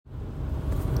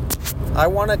I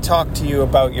want to talk to you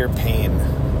about your pain.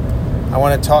 I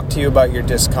want to talk to you about your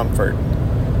discomfort.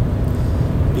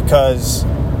 Because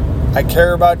I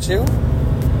care about you.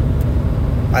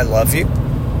 I love you.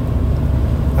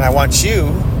 And I want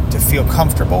you to feel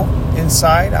comfortable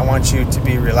inside. I want you to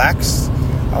be relaxed.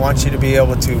 I want you to be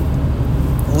able to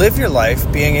live your life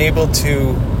being able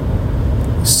to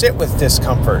sit with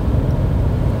discomfort.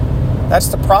 That's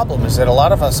the problem, is that a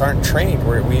lot of us aren't trained.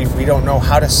 We don't know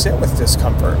how to sit with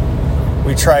discomfort.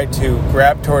 We try to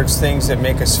grab towards things that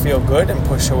make us feel good and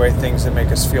push away things that make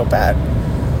us feel bad.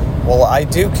 Well, I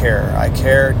do care. I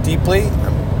care deeply.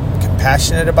 I'm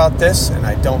compassionate about this, and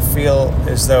I don't feel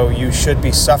as though you should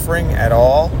be suffering at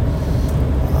all.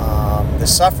 The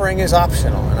suffering is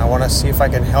optional, and I want to see if I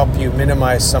can help you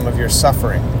minimize some of your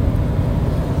suffering.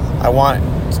 I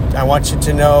want you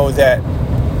to know that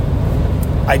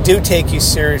I do take you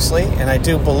seriously, and I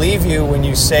do believe you when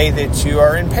you say that you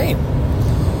are in pain.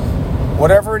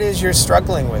 Whatever it is you're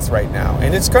struggling with right now,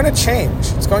 and it's going to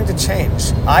change. It's going to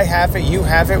change. I have it, you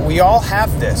have it, we all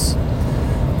have this.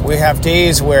 We have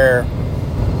days where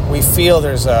we feel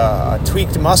there's a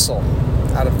tweaked muscle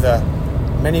out of the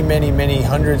many, many, many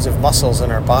hundreds of muscles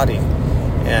in our body,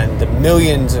 and the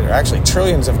millions, or actually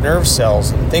trillions of nerve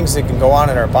cells and things that can go on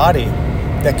in our body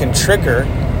that can trigger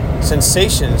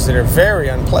sensations that are very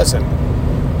unpleasant.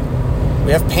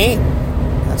 We have pain.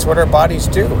 That's what our bodies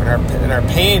do. And our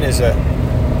pain is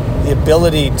the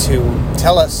ability to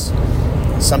tell us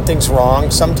something's wrong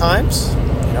sometimes.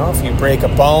 You know, if you break a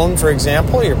bone, for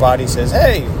example, your body says,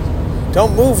 hey,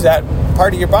 don't move that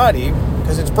part of your body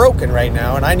because it's broken right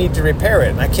now and I need to repair it.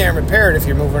 And I can't repair it if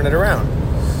you're moving it around.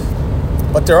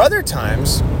 But there are other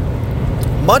times,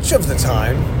 much of the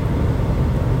time,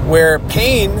 where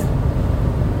pain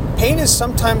is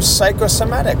sometimes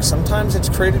psychosomatic. Sometimes it's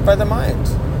created by the mind.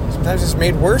 Sometimes it's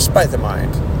made worse by the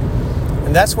mind.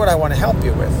 And that's what I want to help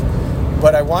you with.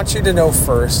 But I want you to know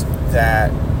first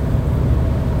that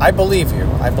I believe you.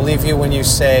 I believe you when you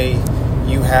say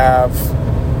you have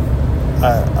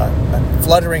a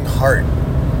fluttering heart.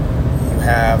 You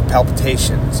have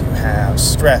palpitations. You have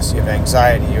stress. You have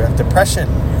anxiety. You have depression.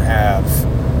 You have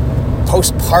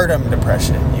postpartum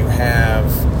depression. You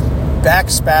have back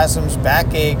spasms,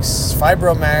 back aches,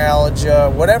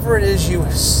 fibromyalgia, whatever it is you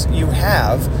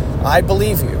have, I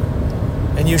believe you.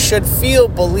 And you should feel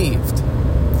believed.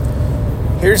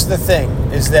 Here's the thing,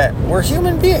 is that we're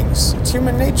human beings. It's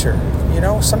human nature. You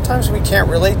know, sometimes we can't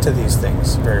relate to these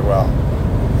things very well.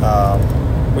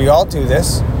 We all do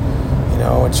this. You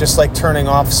know, it's just like turning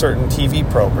off certain TV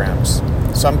programs.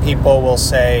 Some people will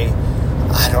say,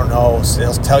 I don't know,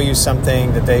 they'll tell you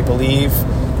something that they believe,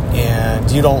 and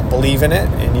you don't believe in it,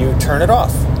 and you turn it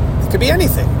off. It could be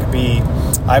anything. It could be,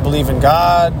 I believe in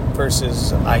God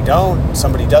versus I don't.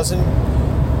 Somebody doesn't.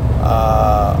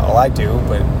 I do,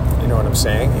 but you know what I'm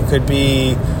saying. It could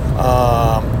be,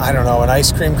 I don't know, an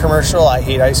ice cream commercial. I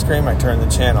hate ice cream. I turn the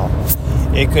channel.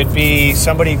 It could be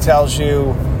somebody tells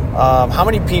you, how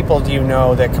many people do you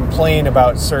know that complain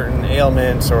about certain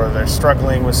ailments, or they're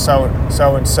struggling with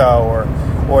so-and-so,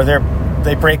 or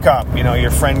they break up. You know,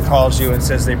 your friend calls you and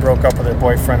says they broke up with their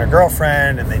boyfriend or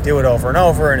girlfriend, and they do it over and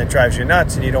over, and it drives you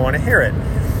nuts, and you don't want to hear it.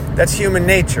 That's human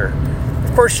nature.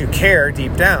 Of course you care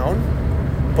deep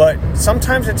down, but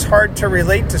sometimes it's hard to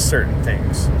relate to certain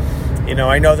things. You know,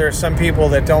 I know there are some people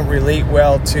that don't relate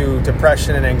well to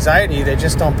depression and anxiety. They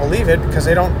just don't believe it because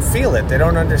they don't feel it. They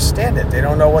don't understand it. They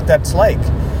don't know what that's like.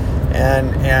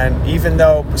 And even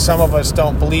though some of us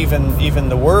don't believe in even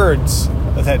the words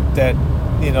that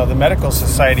you know, the medical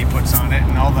society puts on it,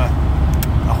 and all the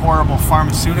horrible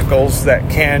pharmaceuticals that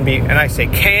can be, and I say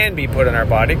can be put in our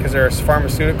body because there are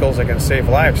pharmaceuticals that can save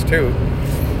lives too.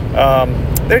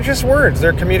 They're just words.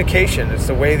 They're communication. It's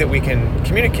the way that we can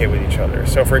communicate with each other.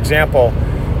 So, for example,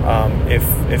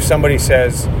 if somebody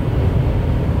says,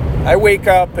 I wake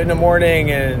up in the morning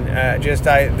and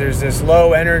there's this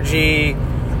low energy,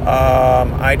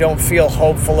 I don't feel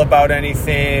hopeful about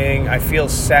anything, I feel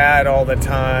sad all the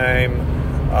time,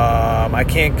 I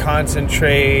can't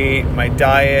concentrate, my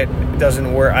diet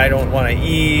doesn't work, I don't want to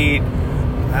eat,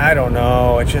 I don't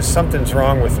know, it's just something's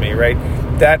wrong with me, right?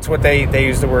 That's what they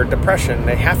use the word depression.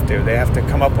 They have to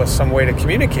come up with some way to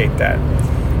communicate that.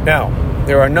 Now,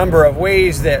 there are a number of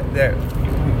ways that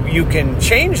you can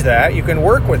change that. You can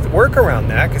work around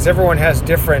that, because everyone has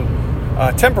different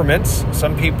temperaments.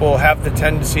 Some people have the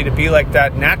tendency to be like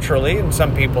that naturally, and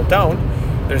some people don't.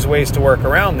 There's ways to work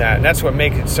around that, and that's what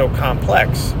makes it so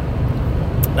complex.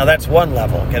 Now, that's one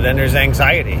level. Okay, then there's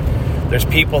anxiety. There's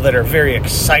people that are very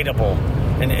excitable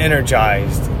and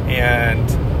energized, and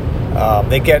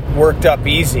they get worked up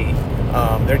easy.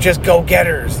 They're just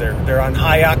go-getters. They're on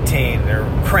high octane. They're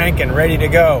cranking, ready to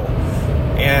go.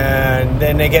 And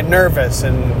then they get nervous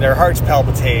and their hearts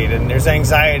palpitate and there's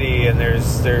anxiety and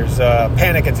there's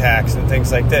panic attacks and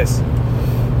things like this.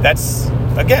 That's,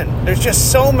 again, there's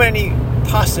just so many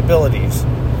possibilities.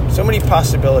 So many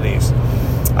possibilities.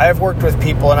 I have worked with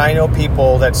people, and I know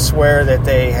people that swear that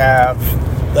they have,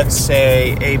 let's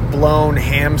say, a blown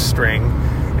hamstring.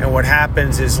 And what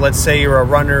happens is, let's say you're a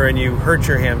runner and you hurt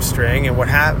your hamstring, and what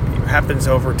happens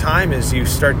over time is you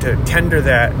start to tender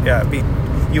that,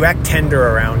 you act tender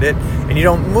around it, and you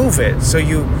don't move it. So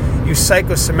you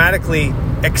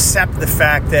psychosomatically accept the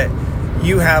fact that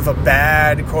you have a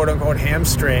bad, quote-unquote,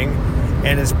 hamstring,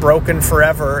 and it's broken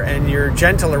forever, and you're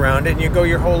gentle around it, and you go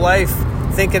your whole life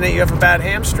thinking that you have a bad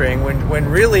hamstring, when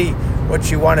really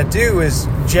what you want to do is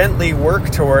gently work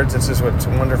towards, this is what's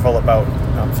wonderful about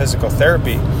physical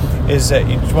therapy, is that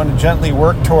you just want to gently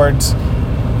work towards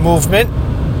movement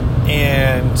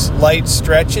and light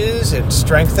stretches and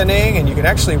strengthening, and you can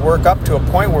actually work up to a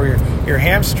point where your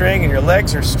hamstring and your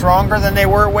legs are stronger than they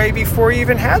were way before you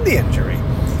even had the injury.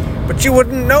 But you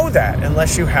wouldn't know that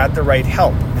unless you had the right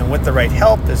help, and with the right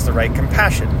help is the right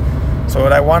compassion. So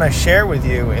what I want to share with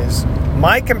you is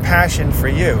my compassion for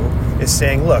you is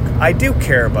saying, look, I do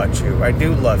care about you. I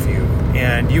do love you.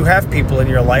 And you have people in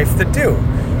your life that do.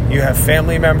 You have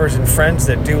family members and friends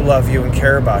that do love you and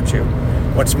care about you.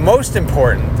 What's most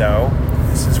important, though,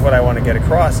 this is what I want to get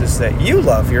across, is that you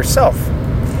love yourself.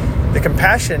 The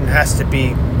compassion has to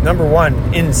be, number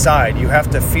one, inside. You have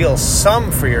to feel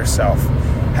some for yourself.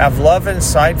 Have love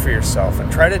inside for yourself and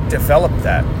try to develop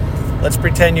that. Let's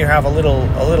pretend you have a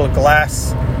little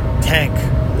glass tank,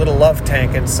 a little love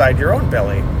tank inside your own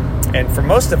belly. And for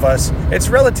most of us, it's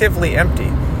relatively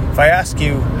empty. If I ask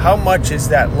you, how much is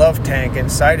that love tank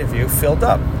inside of you filled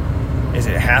up? Is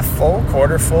it half full,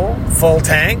 quarter full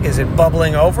tank? Is it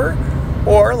bubbling over?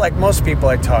 Or, like most people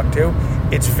I talk to,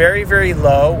 it's very, very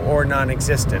low or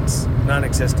non-existent.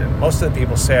 Most of the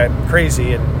people say I'm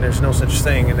crazy and there's no such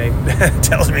thing, and they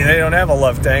tells me they don't have a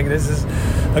love tank. This is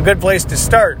a good place to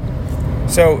start.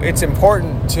 So it's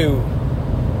important to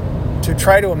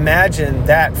try to imagine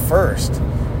that first.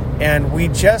 And we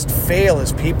just fail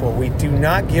as people. We do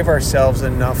not give ourselves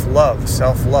enough love,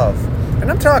 self-love. And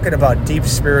I'm talking about deep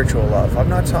spiritual love. I'm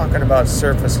not talking about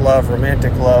surface love,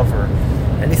 romantic love, or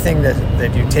anything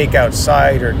that you take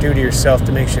outside or do to yourself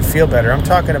to make you feel better. I'm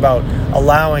talking about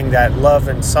allowing that love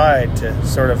inside to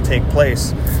sort of take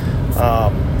place.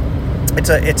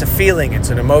 It's a feeling, it's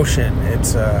an emotion,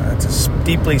 it's a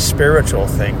deeply spiritual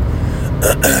thing.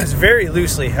 It's very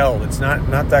loosely held. It's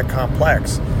not that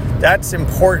complex. That's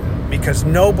important because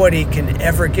nobody can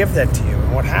ever give that to you.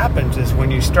 And what happens is when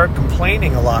you start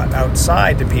complaining a lot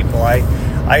outside to people, I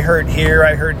hurt here,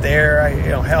 I hurt there,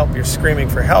 help, you're screaming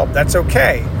for help. That's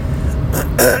okay.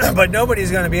 But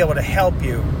nobody's going to be able to help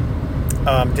you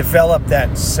develop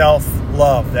that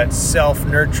self-love, that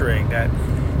self-nurturing,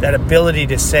 that ability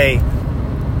to say,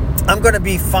 I'm going to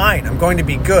be fine, I'm going to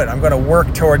be good, I'm going to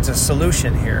work towards a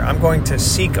solution here, I'm going to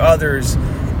seek others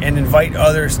and invite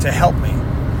others to help me.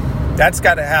 That's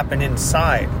got to happen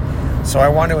inside. So I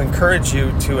want to encourage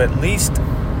you to at least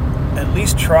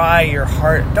try your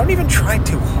heart. Don't even try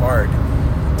too hard.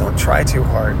 Don't try too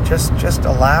hard. Just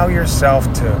allow yourself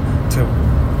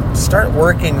to start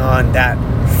working on that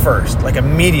first, like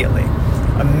immediately.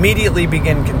 Immediately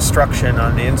begin construction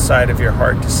on the inside of your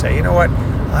heart to say, you know what?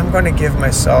 I'm going to give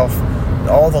myself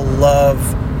all the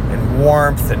love and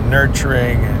warmth and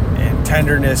nurturing and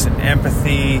tenderness and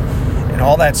empathy and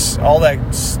all that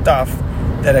stuff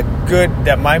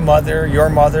that my mother, your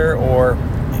mother, or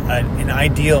an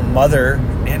ideal mother,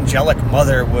 angelic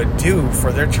mother would do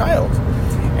for their child.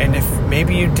 And if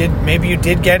maybe you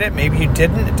did get it, maybe you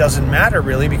didn't, it doesn't matter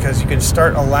really, because you can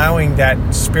start allowing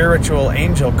that spiritual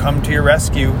angel come to your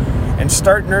rescue and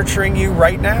start nurturing you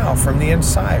right now from the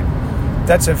inside.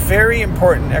 That's a very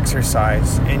important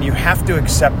exercise, and you have to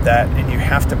accept that, and you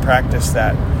have to practice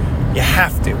that. You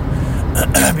have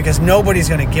to, because nobody's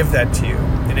going to give that to you.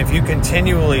 And if you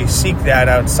continually seek that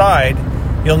outside,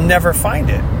 you'll never find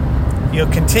it.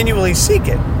 You'll continually seek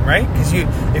it, right? Because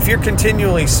if you're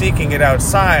continually seeking it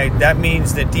outside, that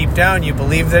means that deep down you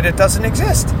believe that it doesn't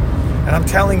exist. And I'm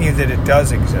telling you that it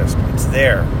does exist. It's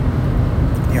there.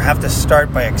 You have to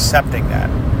start by accepting that.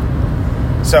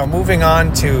 So moving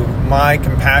on to my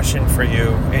compassion for you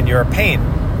and your pain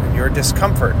and your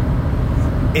discomfort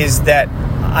is that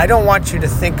I don't want you to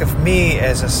think of me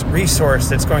as a resource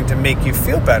that's going to make you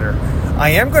feel better.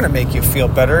 I am going to make you feel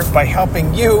better by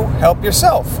helping you help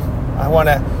yourself. I want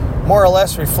to more or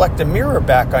less reflect a mirror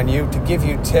back on you to give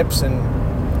you tips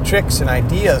and tricks and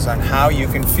ideas on how you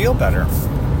can feel better.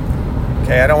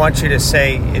 Okay, I don't want you to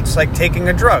say it's like taking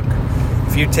a drug.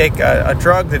 If you take a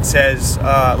drug that says,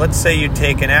 let's say you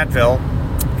take an Advil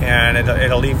and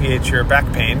it alleviates your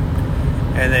back pain,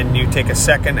 and then you take a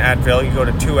second Advil, you go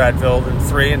to 2 Advil, then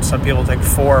 3, and some people take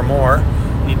 4 or more.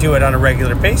 You do it on a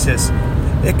regular basis.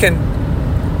 It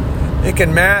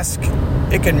can mask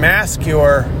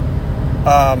your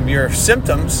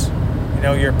symptoms,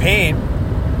 your pain.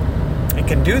 It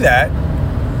can do that,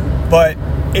 but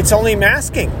it's only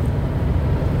masking.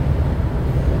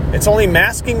 It's only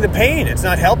masking the pain. It's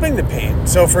not helping the pain.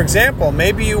 So, for example,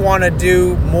 maybe you want to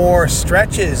do more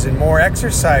stretches and more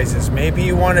exercises. Maybe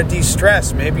you want to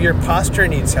de-stress. Maybe your posture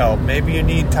needs help. Maybe you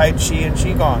need Tai Chi and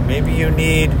Qigong. Maybe you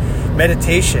need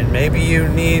meditation. Maybe you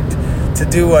need to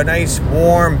do a nice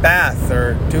warm bath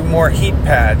or do more heat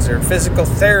pads or physical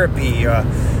therapy.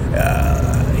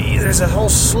 There's a whole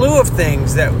slew of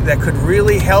things that could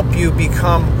really help you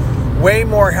become way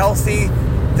more healthy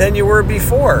than you were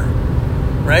before.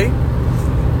 Right?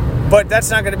 But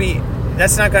that's not going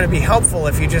to be helpful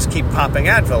if you just keep popping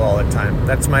Advil all the time.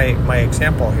 That's my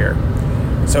example here.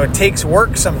 So it takes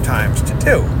work sometimes to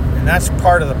do, and that's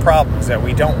part of the problem, is that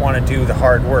we don't want to do the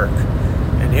hard work.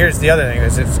 And here's the other thing,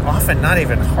 is it's often not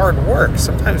even hard work.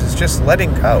 Sometimes it's just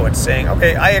letting go. It's saying,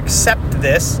 okay, I accept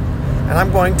this, and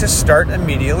I'm going to start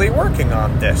immediately working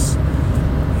on this.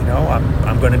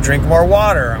 I'm going to drink more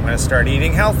water. I'm going to start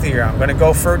eating healthier. I'm going to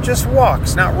go for just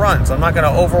walks, not runs. I'm not going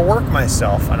to overwork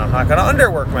myself, and I'm not going to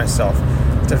underwork myself.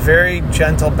 It's a very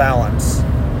gentle balance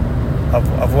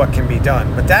of what can be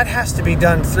done. But that has to be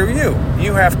done through you.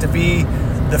 You have to be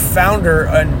the founder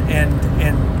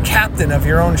and captain of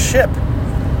your own ship.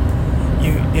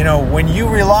 When you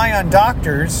rely on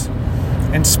doctors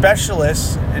and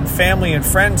specialists and family and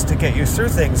friends to get you through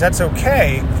things, that's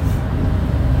okay.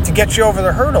 To get you over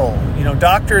the hurdle,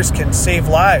 doctors can save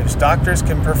lives. Doctors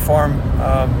can perform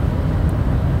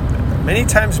many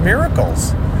times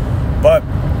miracles. But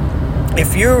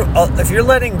if you're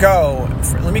letting go,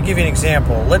 let me give you an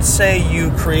example. Let's say you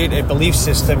create a belief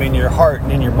system in your heart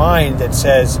and in your mind that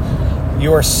says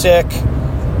you're sick,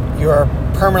 you're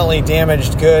permanently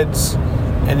damaged goods,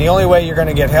 and the only way you're going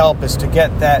to get help is to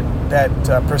get that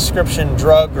prescription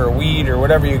drug or weed or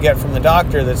whatever you get from the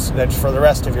doctor that's for the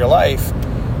rest of your life.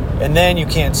 And then you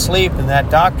can't sleep, and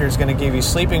that doctor is going to give you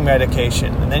sleeping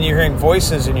medication. And then you're hearing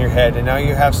voices in your head, and now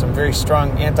you have some very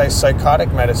strong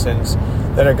antipsychotic medicines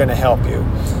that are going to help you.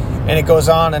 And it goes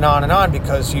on and on and on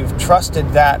because you've trusted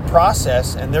that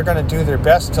process, and they're going to do their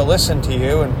best to listen to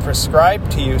you and prescribe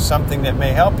to you something that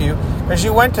may help you because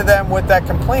you went to them with that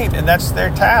complaint, and that's their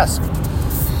task.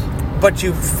 But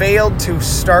you failed to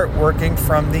start working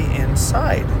from the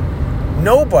inside.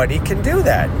 Nobody can do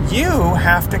that. You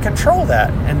have to control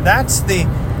that, and that's the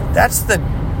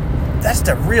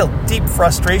real deep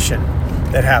frustration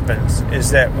that happens.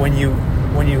 Is that when you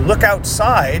look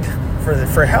outside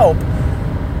for help,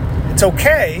 it's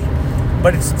okay,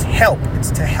 but it's to help. It's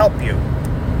to help you.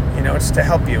 It's to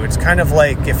help you. It's kind of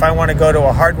like if I want to go to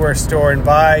a hardware store and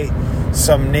buy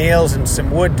some nails and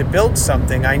some wood to build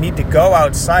something, I need to go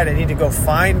outside. I need to go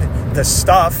find the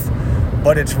stuff.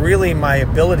 But it's really my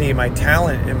ability, my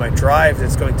talent, and my drive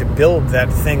that's going to build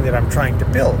that thing that I'm trying to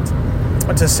build.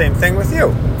 It's the same thing with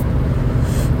you.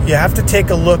 You have to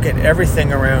take a look at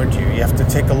everything around you. You have to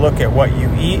take a look at what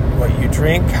you eat, what you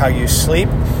drink, how you sleep.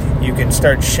 You can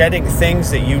start shedding things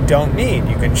that you don't need.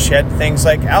 You can shed things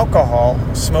like alcohol,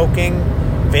 smoking,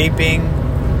 vaping,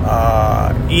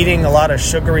 eating a lot of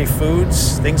sugary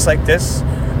foods, things like this.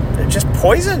 They're just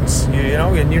poisons, and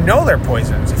they're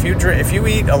poisons. If you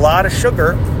eat a lot of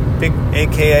sugar, big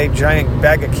AKA giant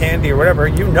bag of candy or whatever,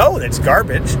 that's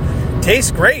garbage.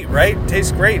 Tastes great, right?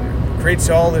 Tastes great. Creates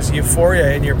all this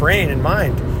euphoria in your brain and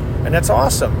mind, and that's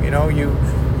awesome.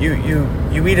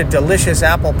 You eat a delicious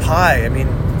apple pie. I mean,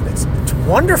 it's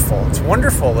wonderful. It's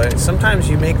wonderful. Sometimes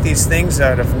you make these things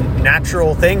out of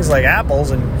natural things like apples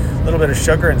and a little bit of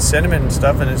sugar and cinnamon and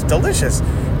stuff, and it's delicious.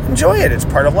 Enjoy it. It's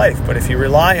part of life. But if you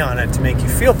rely on it to make you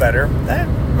feel better, that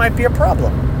might be a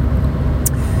problem.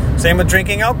 Same with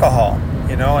drinking alcohol.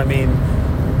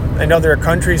 I know there are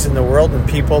countries in the world and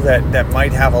people that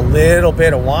might have a little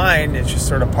bit of wine. It's just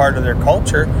sort of part of their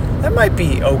culture. That might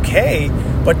be okay,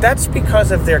 but that's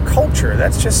because of their culture.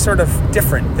 That's just sort of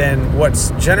different than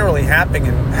what's generally happening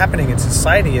in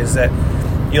society, is that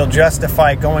you'll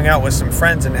justify going out with some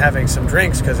friends and having some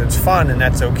drinks because it's fun and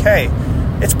that's okay.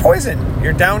 It's poison.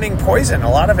 You're downing poison.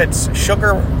 A lot of it's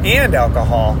sugar and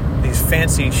alcohol. These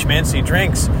fancy schmancy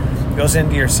drinks goes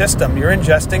into your system. You're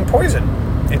ingesting poison.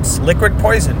 It's liquid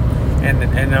poison.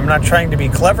 And I'm not trying to be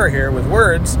clever here with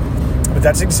words, but But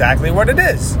that's exactly what it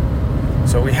is.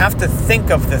 So we have to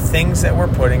think of the things that we're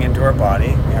putting into our body.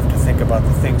 We have to think about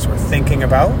the things we're thinking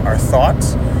about, our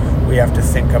thoughts. We have to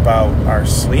think about our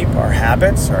sleep, our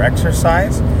habits, our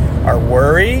exercise, our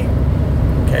worry,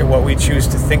 okay, what we choose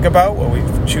to think about, what we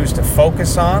choose to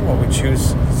focus on, what we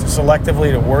choose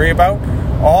selectively to worry about.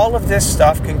 All of this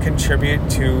stuff can contribute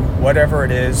to whatever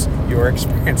it is you're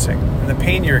experiencing and the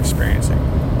pain you're experiencing.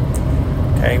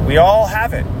 Okay, we all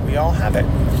have it. We all have it.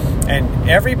 And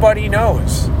everybody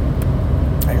knows,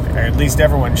 or at least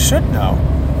everyone should know.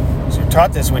 So you're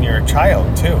taught this when you're a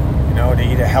child too, to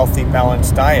eat a healthy,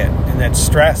 balanced diet. And that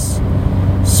stress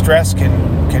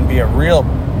can be a real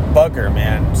bugger,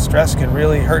 man. Stress can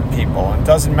really hurt people. And it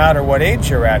doesn't matter what age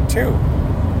you're at too.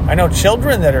 I know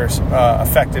children that are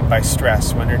affected by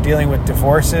stress when they're dealing with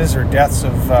divorces or deaths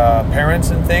of parents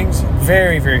and things.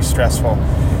 Very, very stressful.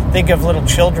 Think of little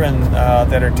children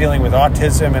that are dealing with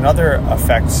autism and other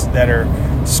effects that are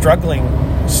struggling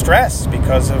stress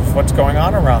because of what's going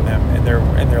on around them in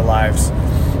their lives.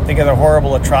 Think of the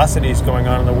horrible atrocities going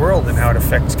on in the world and how it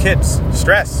affects kids.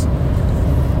 Stress.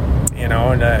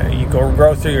 And you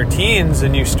grow through your teens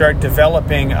and you start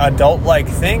developing adult-like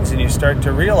things and you start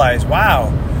to realize, wow,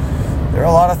 there are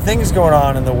a lot of things going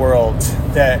on in the world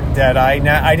that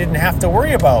I didn't have to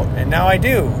worry about, and now I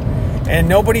do. And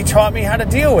nobody taught me how to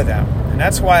deal with them. And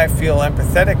that's why I feel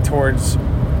empathetic towards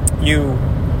you,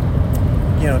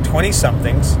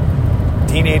 20-somethings,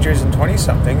 teenagers and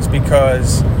 20-somethings,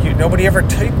 because nobody ever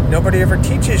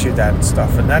teaches you that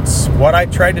stuff. And that's what I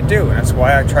try to do, and that's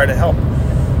why I try to help.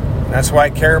 And that's why I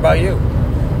care about you,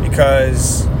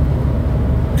 because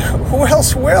who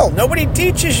else will? Nobody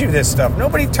teaches you this stuff.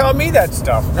 Nobody taught me that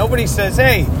stuff. Nobody says,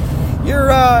 hey, you're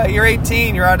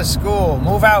 18, you're out of school,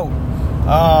 move out.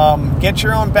 Get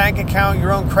your own bank account,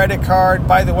 your own credit card.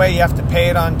 By the way, you have to pay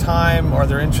it on time or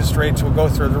their interest rates will go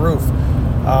through the roof.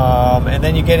 And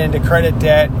then you get into credit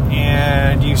debt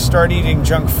and you start eating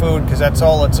junk food because that's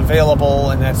all that's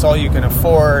available and that's all you can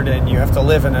afford, and you have to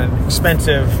live in an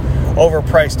expensive,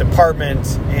 overpriced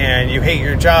apartment, and you hate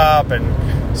your job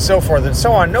and so forth and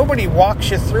so on. Nobody walks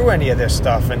you through any of this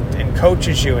stuff and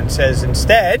coaches you and says,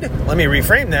 instead, let me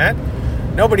reframe that.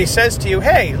 Nobody says to you,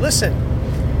 hey, listen,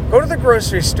 go to the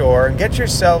grocery store and get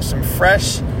yourself some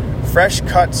fresh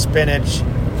cut spinach.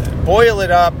 Boil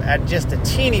it up, add just a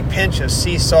teeny pinch of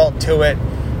sea salt to it.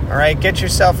 All right, get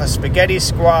yourself a spaghetti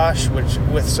squash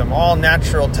with some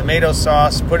all-natural tomato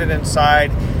sauce. Put it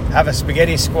inside. Have a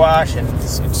spaghetti squash and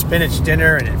spinach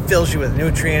dinner, and it fills you with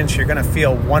nutrients. You're going to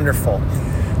feel wonderful.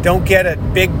 Don't get a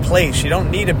big place. You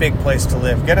don't need a big place to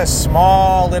live. Get a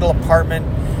small little apartment.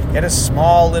 Get a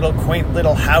small little quaint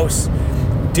little house.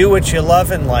 Do what you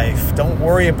love in life. Don't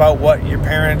worry about what your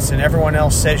parents and everyone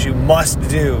else says you must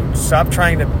do. Stop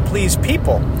trying to please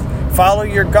people. Follow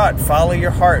your gut. Follow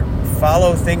your heart.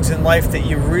 Follow things in life that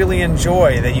you really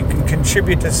enjoy, that you can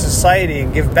contribute to society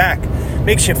and give back.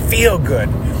 Makes you feel good.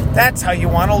 That's how you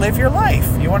want to live your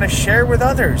life. You want to share with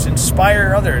others,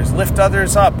 inspire others, lift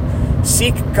others up.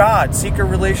 Seek God. Seek a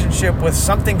relationship with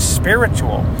something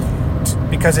spiritual,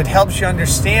 because it helps you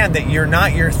understand that you're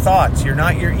not your thoughts. You're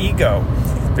not your ego.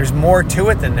 There's more to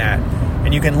it than that.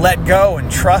 And you can let go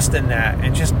and trust in that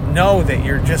and just know that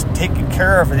you're just taken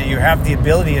care of and that you have the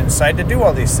ability inside to do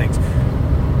all these things.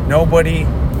 Nobody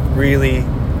really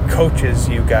coaches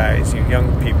you guys, you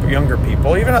younger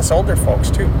people, even us older folks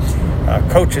too,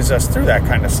 coaches us through that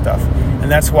kind of stuff. And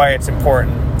that's why it's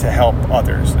important to help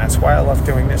others. And that's why I love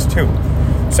doing this too.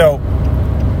 So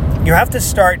you have to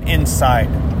start inside.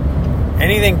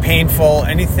 Anything painful,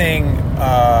 anything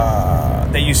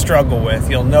that you struggle with,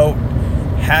 you'll note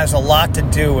has a lot to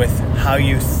do with how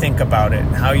you think about it,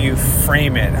 how you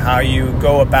frame it, how you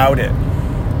go about it.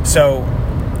 So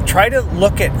try to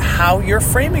look at how you're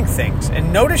framing things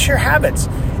and notice your habits.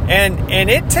 And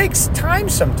it takes time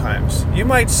sometimes. You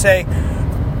might say,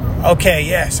 okay,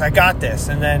 yes, I got this.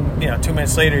 And then, 2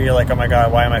 minutes later, you're like, oh my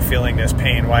God, why am I feeling this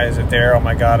pain? Why is it there? Oh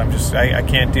my God, I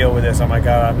can't deal with this. Oh my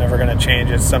God, I'm never going to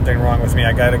change. It's something wrong with me.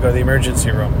 I got to go to the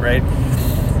emergency room, right?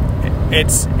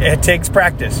 It takes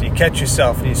practice. You catch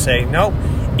yourself and you say, nope,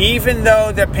 even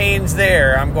though the pain's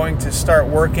there, I'm going to start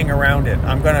working around it.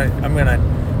 I'm going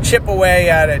to chip away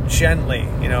at it gently,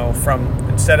 from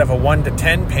instead of a 1 to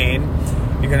 10 pain,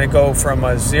 you're going to go from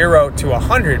a 0 to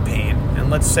 100 pain. And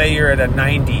let's say you're at a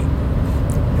 90.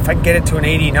 If I can get it to an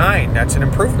 89, that's an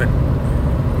improvement.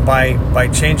 By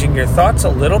changing your thoughts a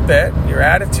little bit, your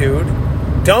attitude.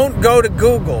 Don't go to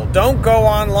Google. Don't go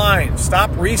online. Stop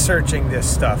researching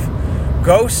this stuff.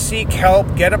 Go seek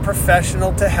help. Get a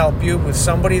professional to help you with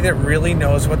somebody that really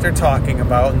knows what they're talking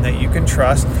about and that you can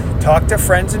trust. Talk to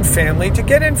friends and family to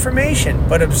get information,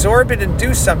 but absorb it and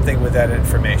do something with that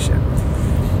information.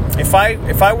 If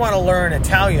I want to learn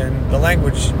Italian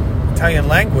language,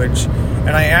 and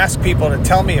I ask people to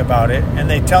tell me about it, and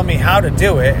they tell me how to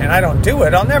do it, and I don't do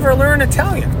it, I'll never learn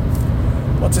Italian.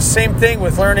 Well, it's the same thing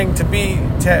with learning to be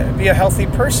a healthy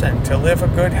person, to live a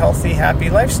good, healthy, happy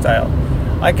lifestyle.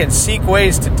 I can seek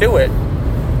ways to do it,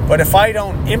 but if I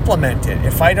don't implement it,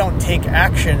 if I don't take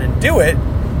action and do it,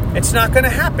 it's not going to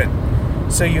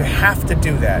happen. So you have to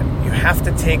do that. You have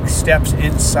to take steps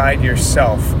inside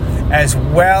yourself as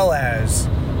well as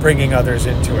bringing others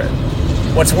into it.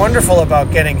 What's wonderful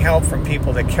about getting help from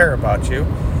people that care about you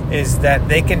is that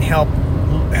they can help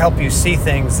you see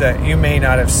things that you may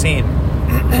not have seen.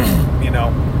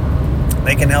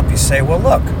 They can help you say, well,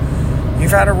 look,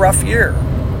 you've had a rough year.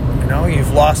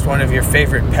 You've lost one of your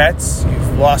favorite pets.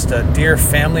 You've lost a dear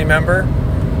family member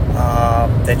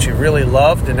that you really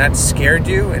loved, and that scared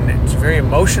you, and it's very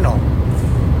emotional.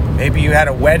 Maybe you had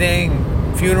a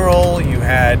wedding, funeral, you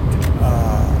had,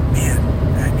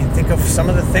 think of some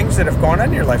of the things that have gone on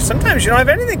in your life. Sometimes you don't have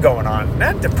anything going on, and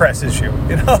that depresses you,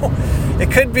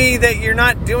 It could be that you're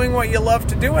not doing what you love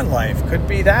to do in life. Could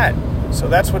be that. So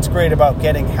that's what's great about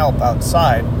getting help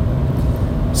outside.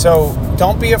 So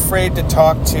don't be afraid to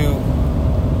talk to,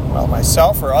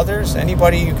 myself or others,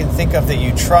 anybody you can think of that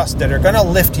you trust that are going to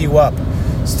lift you up.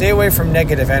 Stay away from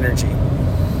negative energy.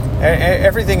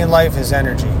 Everything in life is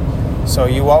energy. So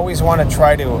you always want to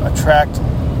try to attract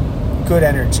good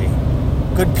energy,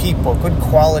 good people, good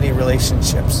quality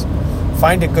relationships.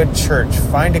 Find a good church.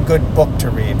 Find a good book to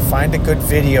read. Find a good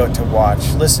video to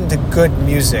watch. Listen to good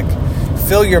music.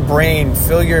 Fill your brain,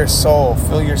 fill your soul,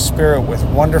 fill your spirit with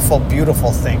wonderful,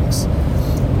 beautiful things.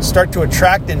 Start to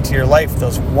attract into your life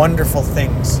those wonderful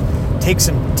things. Take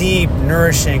some deep,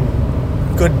 nourishing,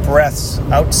 good breaths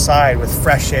outside with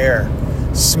fresh air.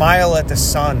 Smile at the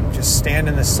sun. Just stand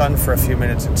in the sun for a few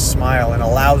minutes and smile and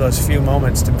allow those few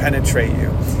moments to penetrate you.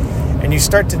 And you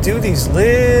start to do these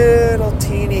little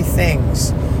teeny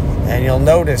things, and you'll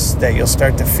notice that you'll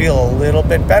start to feel a little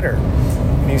bit better.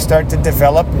 And you start to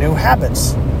develop new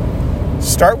habits.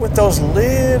 Start with those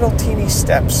little teeny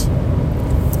steps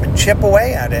and chip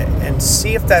away at it and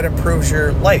see if that improves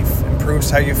your life, improves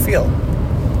how you feel.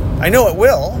 I know it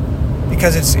will,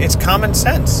 because it's common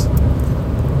sense.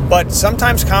 But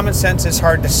sometimes common sense is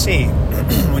hard to see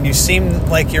when you seem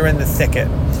like you're in the thicket.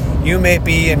 You may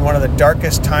be in one of the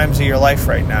darkest times of your life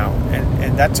right now,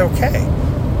 and that's okay.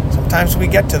 Sometimes we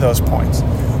get to those points.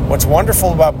 What's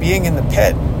wonderful about being in the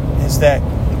pit is that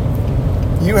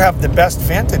you have the best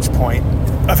vantage point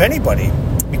of anybody,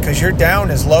 because you're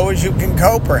down as low as you can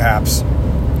go, perhaps,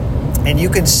 and you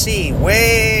can see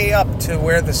way up to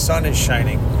where the sun is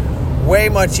shining, way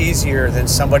much easier than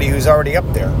somebody who's already up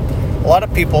there. A lot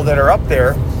of people that are up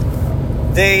there,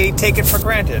 they take it for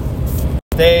granted.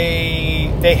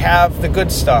 They have the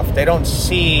good stuff. They don't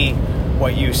see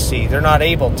what you see. They're not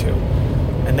able to.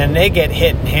 And then they get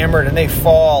hit and hammered, and they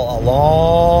fall a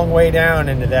long way down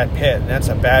into that pit. And that's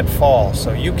a bad fall.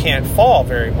 So you can't fall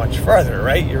very much further,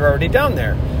 right? You're already down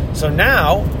there. So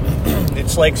now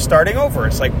it's like starting over.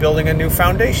 It's like building a new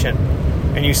foundation.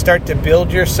 And you start to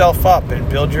build yourself up and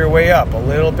build your way up a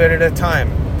little bit at a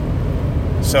time.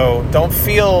 So don't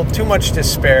feel too much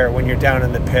despair when you're down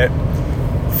in the pit.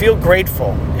 Feel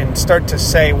grateful and start to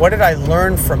say, what did I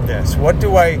learn from this? What did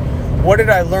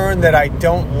I learn that I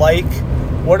don't like?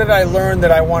 What did I learn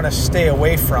that I want to stay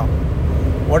away from?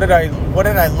 What did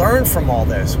I learn from all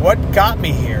this? What got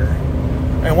me here?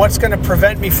 And what's going to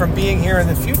prevent me from being here in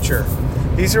the future?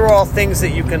 These are all things that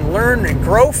you can learn and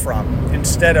grow from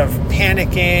instead of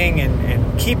panicking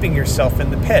and keeping yourself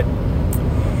in the pit.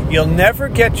 You'll never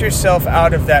get yourself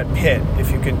out of that pit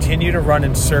if you continue to run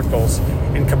in circles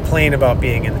and complain about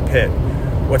being in the pit.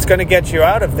 What's going to get you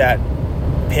out of that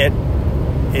pit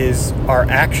is our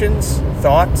actions,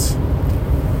 thoughts,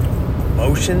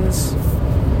 emotions,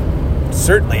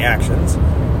 certainly actions,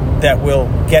 that will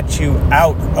get you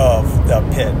out of the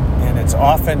pit. And it's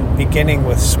often beginning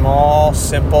with small,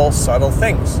 simple, subtle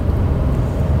things.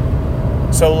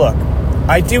 So look,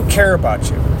 I do care about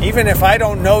you. Even if I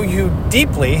don't know you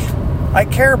deeply, I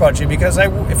care about you, because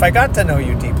if I got to know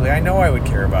you deeply, I know I would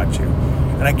care about you.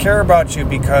 And I care about you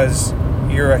because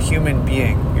you're a human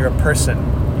being. You're a person.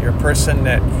 You're a person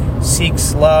that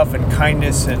seeks love and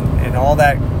kindness and all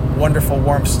that wonderful,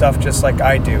 warm stuff, just like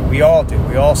I do. We all do.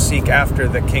 We all seek after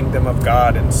the kingdom of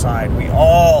God inside. We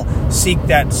all seek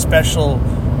that special,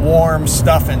 warm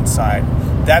stuff inside.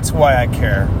 That's why I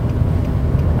care.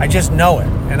 I just know it,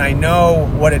 and I know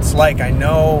what it's like. I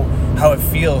know how it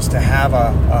feels to have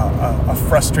a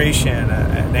frustration,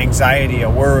 an anxiety, a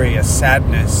worry, a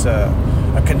sadness,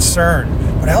 a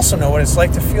concern. But I also know what it's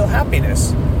like to feel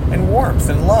happiness and warmth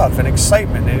and love and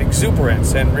excitement and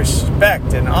exuberance and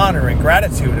respect and honor and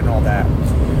gratitude and all that.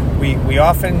 We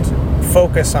often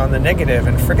focus on the negative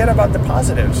and forget about the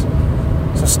positives.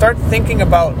 So start thinking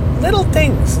about little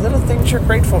things you're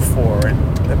grateful for,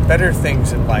 and the better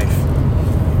things in life.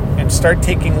 And start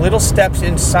taking little steps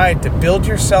inside to build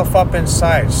yourself up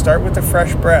inside. Start with a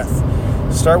fresh breath.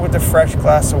 Start with a fresh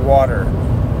glass of water.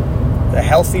 The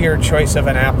healthier choice of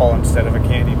an apple instead of a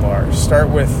candy bar. Start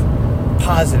with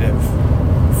positive.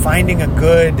 Finding a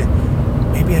good,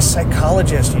 maybe a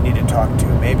psychologist you need to talk to.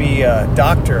 Maybe a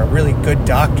doctor, a really good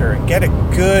doctor. And get a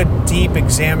good, deep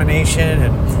examination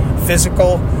and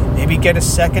physical. Maybe get a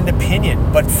second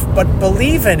opinion. But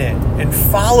believe in it and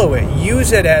follow it.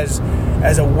 Use it as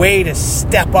a way to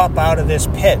step up out of this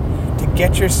pit, to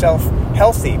get yourself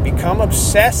healthy. Become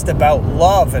obsessed about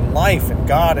love and life and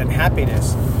God and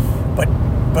happiness.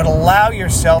 But allow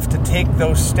yourself to take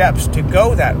those steps to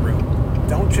go that route.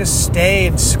 Don't just stay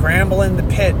and scramble in the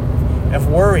pit of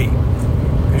worry,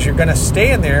 because you're going to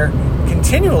stay in there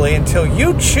continually until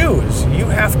you choose. You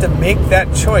have to make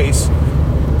that choice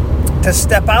to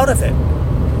step out of it.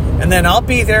 And then I'll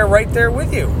be there right there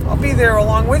with you. I'll be there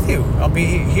along with you. I'll be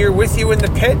here with you in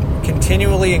the pit,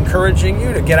 continually encouraging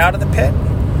you to get out of the pit.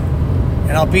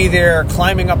 And I'll be there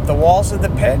climbing up the walls of the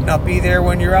pit, and I'll be there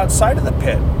when you're outside of the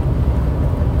pit.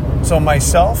 So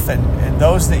myself and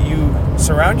those that you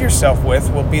surround yourself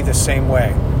with will be the same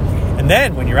way. And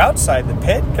then when you're outside the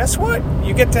pit, guess what?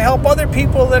 You get to help other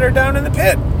people that are down in the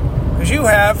pit, because you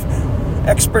have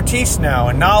expertise now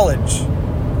and knowledge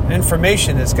and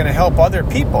information that's going to help other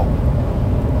people.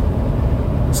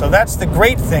 So that's the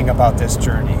great thing about this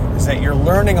journey, is that you're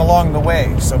learning along the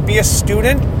way. So be a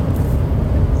student,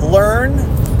 learn,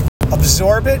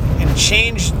 absorb it, and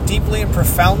change deeply and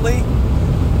profoundly,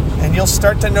 and you'll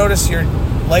start to notice your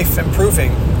life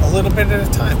improving a little bit at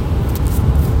a time.